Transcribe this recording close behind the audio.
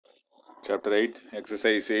Chapter 8,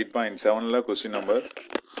 exercise 8.7 question number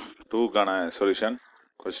 2 கான solution.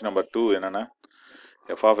 Question number 2 என்னன்னா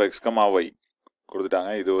f of x, y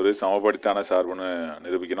கொடுத்துட்டாங்க. இது ஒரு சமபடித்தான சார்புன்னு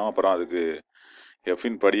நிரூபிக்கணும். அப்புறம் அதுக்கு f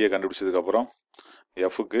இன் படியை கண்டுபிடிச்சதுக்கு அப்புறம்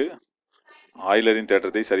f க்கு ஆய்லரின்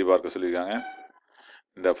தேற்றத்தை சரிபார்க்க சொல்லியிருக்காங்க.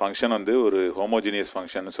 இந்த ஃபங்க்ஷன் வந்து ஒரு ஹோமோஜினியஸ்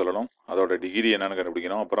ஃபங்க்ஷன் சொல்லணும். அதோட டிகிரி என்னன்னு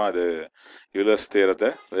கண்டுபிடிக்கணும். அப்புறம் அது யூலர்ஸ் தேரத்தை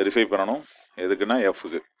வெரிஃபை பண்ணணும். எதுக்குன்னா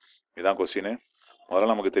எஃப்க்கு. இதுதான் கொஸ்டின். முதல்ல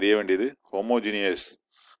நமக்கு தெரிய வேண்டியது ஹோமோஜினியஸ்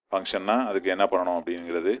ஃபங்க்ஷன்னா அதுக்கு என்ன பண்ணணும்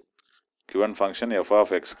அப்படிங்கிறது. Given function F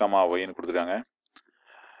of X comma ஒய்ன்னு கொடுத்துருக்காங்க.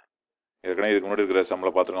 ஏற்கனவே இதுக்கு முன்னாடி இருக்கிற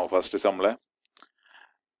சம்மில் பார்த்துருக்கோம். ஃபர்ஸ்ட் சம்மில்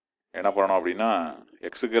என்ன பண்ணணும் அப்படின்னா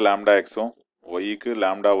எக்ஸுக்கு லேம்டா எக்ஸும் ஒய்க்கு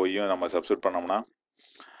லேம்டா ஒய்யும் நம்ம சப்ஸ்டியூட் பண்ணோம்னா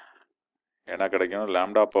என்ன கிடைக்கும்?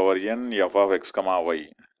 Lambda power N F of X comma Y.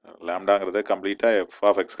 லேம்டாங்கிறத கம்ப்ளீட்டாக எஃப்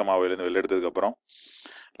ஆஃப் எக்ஸ் கமா ஒய்லேருந்து வெளில எடுத்ததுக்கப்புறம்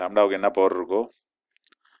லேம்டாவுக்கு என்ன பவர் இருக்கோ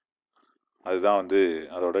அதுதான் வந்து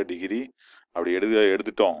அதோட டிகிரி. அப்படி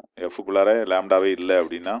எடுத்துட்டோம் எஃப்க்குள்ளார லேம்டாவே இல்லை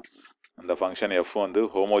அப்படின்னா அந்த ஃபங்க்ஷன் எஃப் வந்து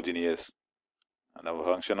ஹோமோஜினியஸ். அந்த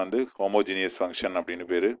ஃபங்க்ஷன் வந்து ஹோமோஜினியஸ் ஃபங்க்ஷன் அப்படின்னு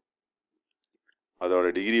பேர். அதோட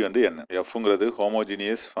டிகிரி வந்து என்ன? எஃப்ங்கிறது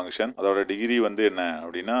ஹோமோஜினியஸ் ஃபங்க்ஷன். அதோட டிகிரி வந்து என்ன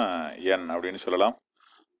அப்படின்னா என் அப்படின்னு சொல்லலாம்.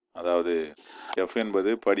 அதாவது எஃப்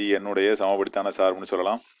என்பது படி என்னுடைய சமபடித்தான சார்புன்னு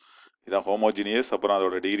சொல்லலாம். இதான் ஹோமோஜினியஸ். அப்புறம்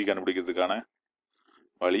அதோட டிகிரி கண்டுபிடிக்கிறதுக்கான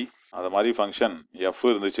வழி. அது மாதிரி ஃபங்க்ஷன் எஃப்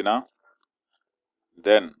இருந்துச்சுன்னா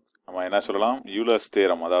தென் நம்ம என்ன சொல்லலாம்? யூலர்ஸ்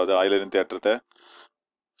தேரம், அதாவது ஆய்லரின் தேற்றத்தை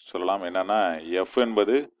சொல்லலாம். என்னன்னா எஃப்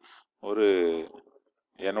என்பது ஒரு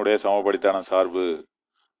என்னுடைய சமபடித்தான சார்பு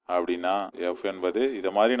அப்படின்னா எஃப் என்பது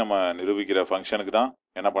இதை மாதிரி நம்ம நிரூபிக்கிற ஃபங்க்ஷனுக்கு தான்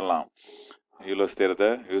என்ன பண்ணலாம்? யூலர்ஸ் தேரத்தை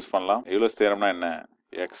யூஸ் பண்ணலாம். யூலர்ஸ் தேரம்னா என்ன?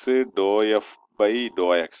 X to F by to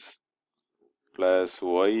X plus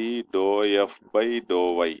Y to F by to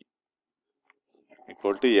Y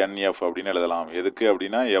equal to NF அப்படின்னு எழுதலாம். எதுக்கு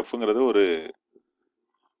அப்படின்னா எஃப்ங்கிறது ஒரு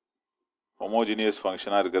ஹோமோஜினியஸ்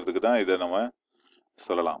ஃபங்க்ஷனாக இருக்கிறதுக்கு தான் இதை நம்ம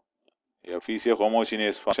சொல்லலாம். F is a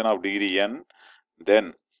homogeneous function of degree N then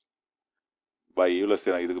by Euler's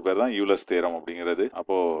theorem. இதுக்கு பேர் தான் யூலர்ஸ் தேரம் அப்படிங்கிறது.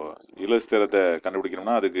 அப்போது யூலர்ஸ் தேரத்தை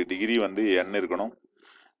கண்டுபிடிக்கணும்னா அதுக்கு டிகிரி வந்து என் இருக்கணும்.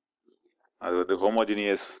 அது வந்து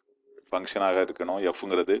ஹோமோஜினியஸ் ஃபங்க்ஷனாக இருக்கணும்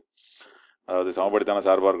எஃப்ங்கிறது. அதாவது சமபடித்தான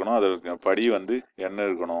சார்பாக இருக்கணும். அதற்கு படி வந்து என்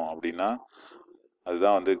இருக்கணும். அப்படின்னா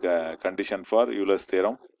அதுதான் வந்து கண்டிஷன் ஃபார் யூலர்ஸ்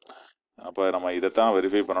தேரம். அப்போ நம்ம இதைத்தான்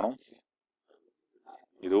வெரிஃபை பண்ணணும்.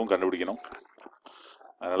 இதுவும் கண்டுபிடிக்கணும்.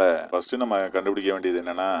 அதனால் ஃபஸ்ட்டு நம்ம கண்டுபிடிக்க வேண்டியது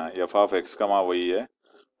என்னென்னா எஃப் ஆஃப் எக்ஸ் கமா ஒய்யை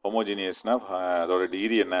ஹோமோஜினியஸ்னா அதோட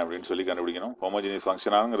டிகிரி என்ன அப்படின்னு சொல்லி கண்டுபிடிக்கணும். ஹோமோஜினியஸ்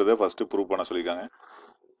ஃபங்க்ஷனாங்கிறத ஃபஸ்ட்டு ப்ரூவ் பண்ண சொல்லியிருக்காங்க.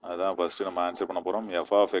 அதுதான் ஃபஸ்ட்டு நம்ம ஆன்சர் பண்ண போகிறோம்.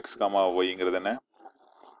 எஃப் ஆஃப் எக்ஸ் கமா ஒய்ங்கிறது என்ன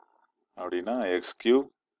அப்படின்னா X cube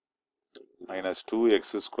minus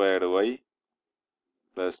 2x squared Y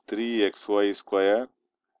plus 3xy square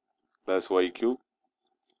plus Y cube.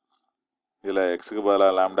 இதில் எக்ஸுக்கு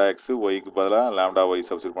பதிலாக லேம்டா எக்ஸு, ஒய்க்கு பதிலாக லேம்டா ஒய்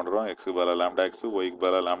சப்ஸ்டியூட் பண்ணுறோம். எக்ஸுக்கு பதிலாக லேம்டா எக்ஸு, ஒய்க்கு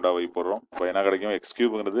பதிலாக லேம்டா ஒய் போடுறோம். இப்போ என்ன கிடைக்கும்? X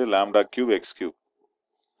கியூப்ங்கிறது lambda cube X cube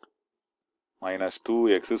minus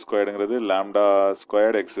 2x ஸ்கொயர்டுங்கிறது lambda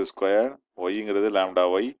squared X square, ஒய்ங்கிறது lambda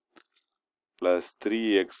Y plus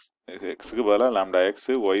 3x எக்ஸுக்கு பதிலாக lambda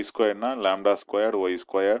x, Y ஸ்கொயர்னா lambda squared Y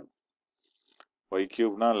square, Y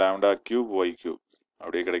கியூப்னா lambda cube Y cube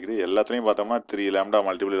அப்படியே கிடைக்குது. எல்லாத்துலேயும் பார்த்தோம்னா 3 லேம்டா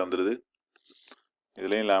மல்டிபிள் வந்துடுது.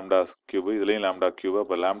 இதுலேயும் லேம்டா கியூபு, இதுலேயும் lambda cube.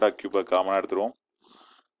 அப்போ லேம்டா கியூபை காமனாக எடுத்துருவோம்.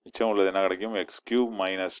 மிச்சம் உள்ளது என்ன கிடைக்கும்? X cube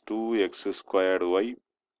minus 2x squared Y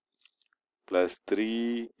plus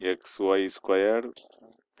 3xy squared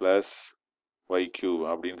plus Y cube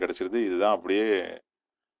அப்படின்னு கிடச்சிருது. இதுதான் அப்படியே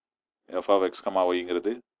எஃப் ஆஃப் எக்ஸ் கமா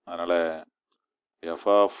ஒய்ங்கிறது. அதனால் F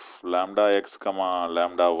of lambda X comma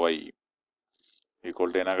lambda Y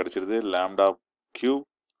equal to என்ன கிடச்சிருது? Lambda cube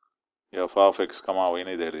F of X comma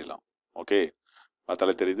ஒய்னு இதை எழுதிடலாம். Okay,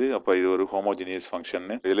 பார்த்தாலே தெரியுது. அப்போ இது ஒரு ஹோமோஜினியஸ் ஃபங்க்ஷன்.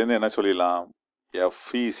 இதுலேருந்து என்ன சொல்லிடலாம்? F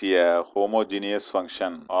is a homogeneous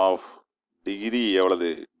function of degree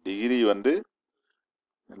எவ்வளவு? டிகிரி வந்து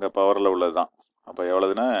இந்த பவரில் உள்ளது தான். அப்போ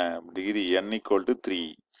எவ்வளவுன்னா டிகிரி என் ஈக்குவல் டு 3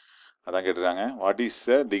 அதான் கேட்டுருக்காங்க. What is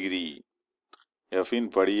the degree?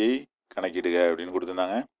 எஃபின் படியை கணக்கிடுக அப்படின்னு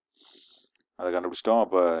கொடுத்துருந்தாங்க. அதை கண்டுபிடிச்சிட்டோம்.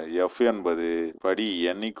 அப்போ எஃப் என்பது படி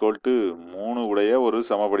என் ஈக்குவல் டு 3 உடைய ஒரு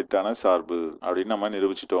சமபடித்தான சார்பு அப்படின்னு நம்ம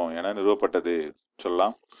நிரூபிச்சிட்டோம். ஏன்னா நிறுவப்பட்டது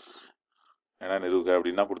சொல்லலாம். ஏன்னா நிரூபிக்க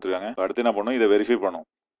அப்படின்னு தான் கொடுத்துருக்காங்க. அடுத்து என்ன பண்ணணும்? இதை வெரிஃபை பண்ணணும்.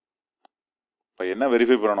 இப்போ என்ன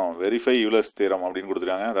வெரிஃபை பண்ணணும்? வெரிஃபை யூலர்ஸ் தேரம் அப்படின்னு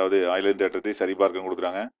கொடுத்துருக்காங்க. அதாவது ஆய்லரின் தேற்றத்தை சரிபார்க்க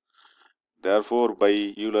கொடுத்துருக்காங்க. தேர்ஃபோர் பை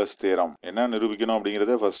யூலர்ஸ் தேரம் என்ன நிரூபிக்கணும்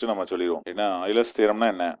அப்படிங்கிறத ஃபர்ஸ்ட் நம்ம சொல்லிடுவோம். என்ன ஆய்லர்ஸ் தேரம்னா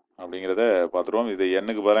என்ன அப்படிங்கிறத பார்த்துருவோம். இது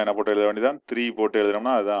எண்ணுக்கு பதிலாக என்ன போட்டு எழுத வேண்டியதான்? 3 போட்டு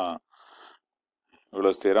எழுதுனோம்னா அதுதான்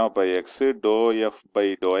யூலர்ஸ் தேரம். அப்போ x to F by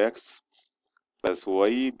to X plus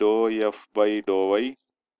Y to F by to Y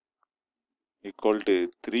equal to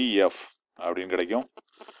 3f அப்படின்னு கிடைக்கும்.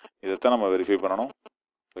 இதைத்தான் நம்ம வெரிஃபை பண்ணணும்.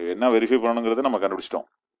 இப்போ என்ன வெரிஃபை பண்ணணுங்கிறத நம்ம கண்டுபிடிச்சிட்டோம்.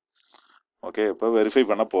 ஓகே, இப்போ வெரிஃபை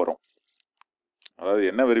பண்ண போகிறோம். அதாவது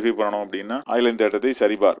என்ன வெரிஃபை பண்ணணும் அப்படின்னா ஆயிலின் தேற்றத்தை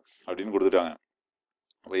சரிபார் அப்படின்னு கொடுத்துட்டாங்க.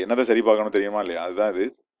 இப்போ என்னதை சரி பார்க்கணும் தெரியுமா இல்லையா? அதுதான் இது.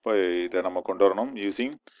 இப்போ இதை நம்ம கொண்டு வரணும்.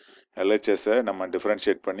 யூஸிங் எல்ஹெச்எஸ்ஸை நம்ம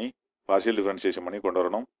டிஃப்ரென்ஷியேட் பண்ணி பார்ஷியல் டிஃப்ரென்ஷியேஷன் பண்ணி கொண்டு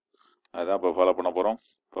வரணும். அதுதான் இப்போ ஃபாலோ பண்ண போகிறோம்.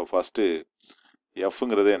 இப்போ ஃபஸ்ட்டு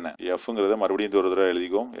எஃப்ங்கிறது என்ன? எஃப்ங்கிறத மறுபடியும் ஒரு தடவை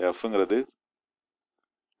எழுதிக்கும். எஃப்ங்கிறது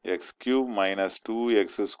X cube minus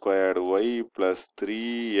 2x² y plus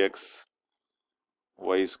 3x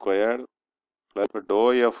y² plus to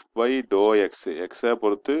F by to X. எக்ஸை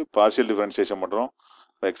பொறுத்து பார்ஷியல் டிஃப்ரென்ஷியேஷன் பண்ணுறோம்.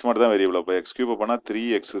 இப்போ எக்ஸ் மட்டும் தான் வேரியபிள். அப்போ எக்ஸ் கியூப் பண்ணால்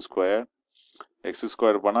 3x²,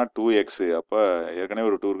 x² பண்ணால் 2x. அப்போ ஏற்கனவே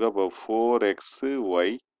ஒரு 2 இருக்கு. அப்போ 4xy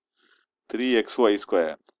 3xy²,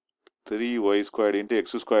 3y² into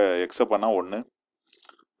x². எக்ஸை பண்ணால் 1,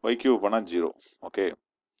 y கியூப் பண்ணால் 0. ஓகே,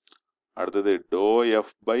 அடுத்தது to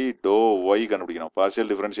F by to Y கண்டுபிடிக்கணும். Partial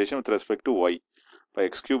differentiation with respect to Y. இப்போ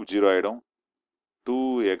எக்ஸ் கியூப் 0 ஆகிடும்.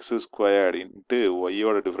 2x² இன்ட்டு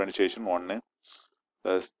ஒய்யோட differentiation 1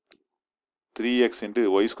 plus 3x into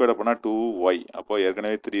y² பண்ணால் 2y. அப்போ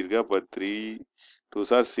ஏற்கனவே 3 இருக்கு. அப்போ 3 2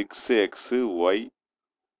 சார் 6xy,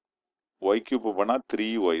 y கியூப் பண்ணால்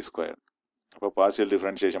 3y². அப்போ பார்ஷியல்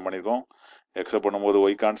டிஃப்ரென்ஷியேஷன் பண்ணியிருக்கோம். எக்ஸை பண்ணும்போது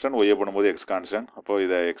ஒய் கான்ஸ்டன்ட், ஒய்யை பண்ணும்போது எக்ஸ் கான்ஸ்டன்ட். அப்போ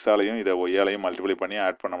இதை எக்ஸாலையும் இதை ஒய்யாலையும் மல்டிப்ளை பண்ணி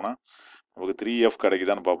ஆட் பண்ணோம்னா நமக்கு 3f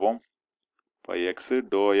கிடைக்குதான்னு பார்ப்போம். இப்போ x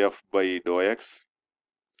to F by to X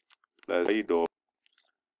plus pi to.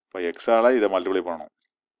 இப்போ எக்ஸால் இதை மல்டிப்ளை பண்ணணும்.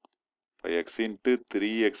 இப்போ X into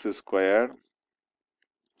 3x²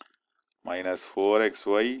 minus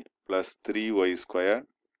 4xy plus 3y².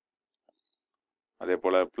 அதே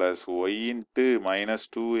போல் plus Y into minus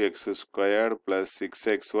 2x² plus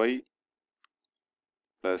 6xy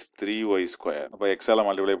plus 3y². அப்போ எக்ஸால்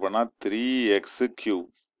மல்டிப்ளை பண்ணால் 3x³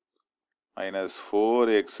 minus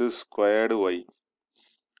 4x²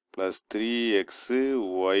 plus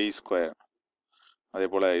 3xy². அதே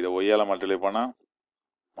போல் இதை ஒய்யால் multiply பண்ணால்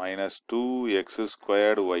மைனஸ்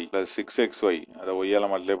 2x² ப்ளஸ் 6xy. அதை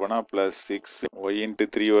ஒய்யால் மல்டிப்ளை பண்ணால் plus 6y into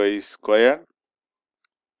 3y²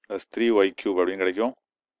 plus 3y³ அப்படின்னு கிடைக்கும்.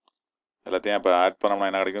 எல்லாத்தையும் இப்போ ஆட் பண்ணோம்னா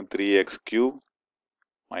என்ன கிடைக்கும்? 3x³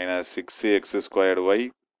 minus 6x²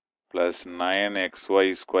 plus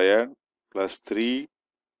 9xy² plus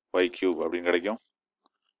 3y³ அப்படின்னு கிடைக்கும்.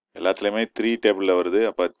 எல்லாத்துலேயுமே 3 டேபிளில் வருது.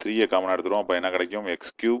 அப்போ 3யை காமனாக எடுத்துருவோம். அப்போ என்ன கிடைக்கும்?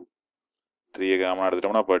 x³ 3யை காமனாக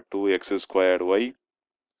எடுத்துட்டோம்னா அப்போ 2x²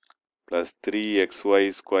 plus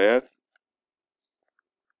 3xy²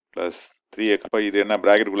 plus 3x. அப்போ இது என்ன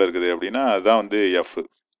ப்ராக்கெட்டுக்குள்ளே இருக்குது அப்படின்னா அதுதான் வந்து எஃப்.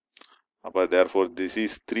 அப்போ therefore this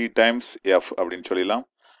is 3 times F அப்படின்னு சொல்லிடலாம்.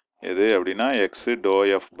 எது அப்படின்னா x to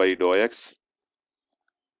F by to X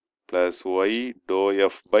plus Y to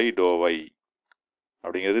F by to Y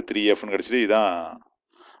அப்படிங்கிறது 3fன்னு கிடச்சிட்டு இதுதான்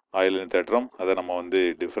ஆயிலின் தேற்றம். அதை நம்ம வந்து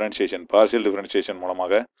டிஃப்ரென்ஷியேஷன் பார்ஷியல் டிஃப்ரென்ஷியேஷன்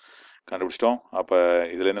மூலமாக கண்டுபிடிச்சிட்டோம். அப்போ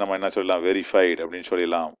இதுலேருந்து நம்ம என்ன சொல்லலாம்? வெரிஃபைடு அப்படின்னு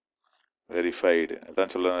சொல்லிடலாம். வெரிஃபைடு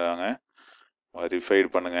அதான் சொல்லுறாங்க. வெரிஃபைடு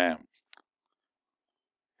பண்ணுங்க,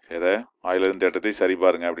 எதை ஆயிலின் தேற்றத்தை சரி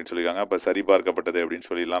பாருங்க அப்படின்னு சொல்லியிருக்காங்க. அப்போ சரி பார்க்கப்பட்டது அப்படின்னு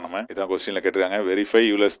சொல்லிடலாம். நம்ம இதான் கொஸ்டினில் கேட்டிருக்காங்க. Verify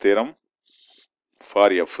Euler's theorem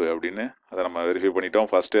for F அப்படின்னு. அதை நம்ம வெரிஃபை பண்ணிட்டோம்.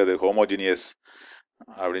 ஃபஸ்ட்டு அது ஹோமோஜினியஸ்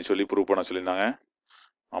அப்படின்னு சொல்லி ப்ரூவ் பண்ண சொல்லியிருந்தாங்க.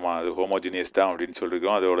 ஆமாம், அது ஹோமோஜினியஸ் தான் அப்படின்னு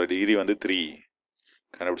சொல்லியிருக்கோம். அதோட டிகிரி வந்து 3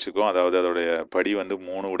 கண்டுபிடிச்சிருக்கோம். அதாவது அதோடைய படி வந்து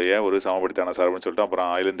 3 உடைய ஒரு சமப்படுத்தான சார்புன்னு சொல்லிட்டோம். அப்புறம்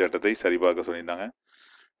ஆயிலின் தேற்றத்தை சரி பார்க்க சொல்லியிருந்தாங்க.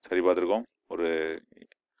 சரி பார்த்துருக்கோம். ஒரு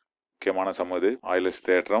முக்கியமான சம்மு இது. ஆயிலஸ்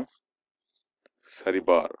தேற்றம்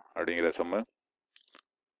சரிபார் அப்படிங்கிற சம்மு.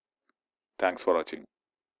 தேங்க்ஸ் ஃபார் வாட்சிங்.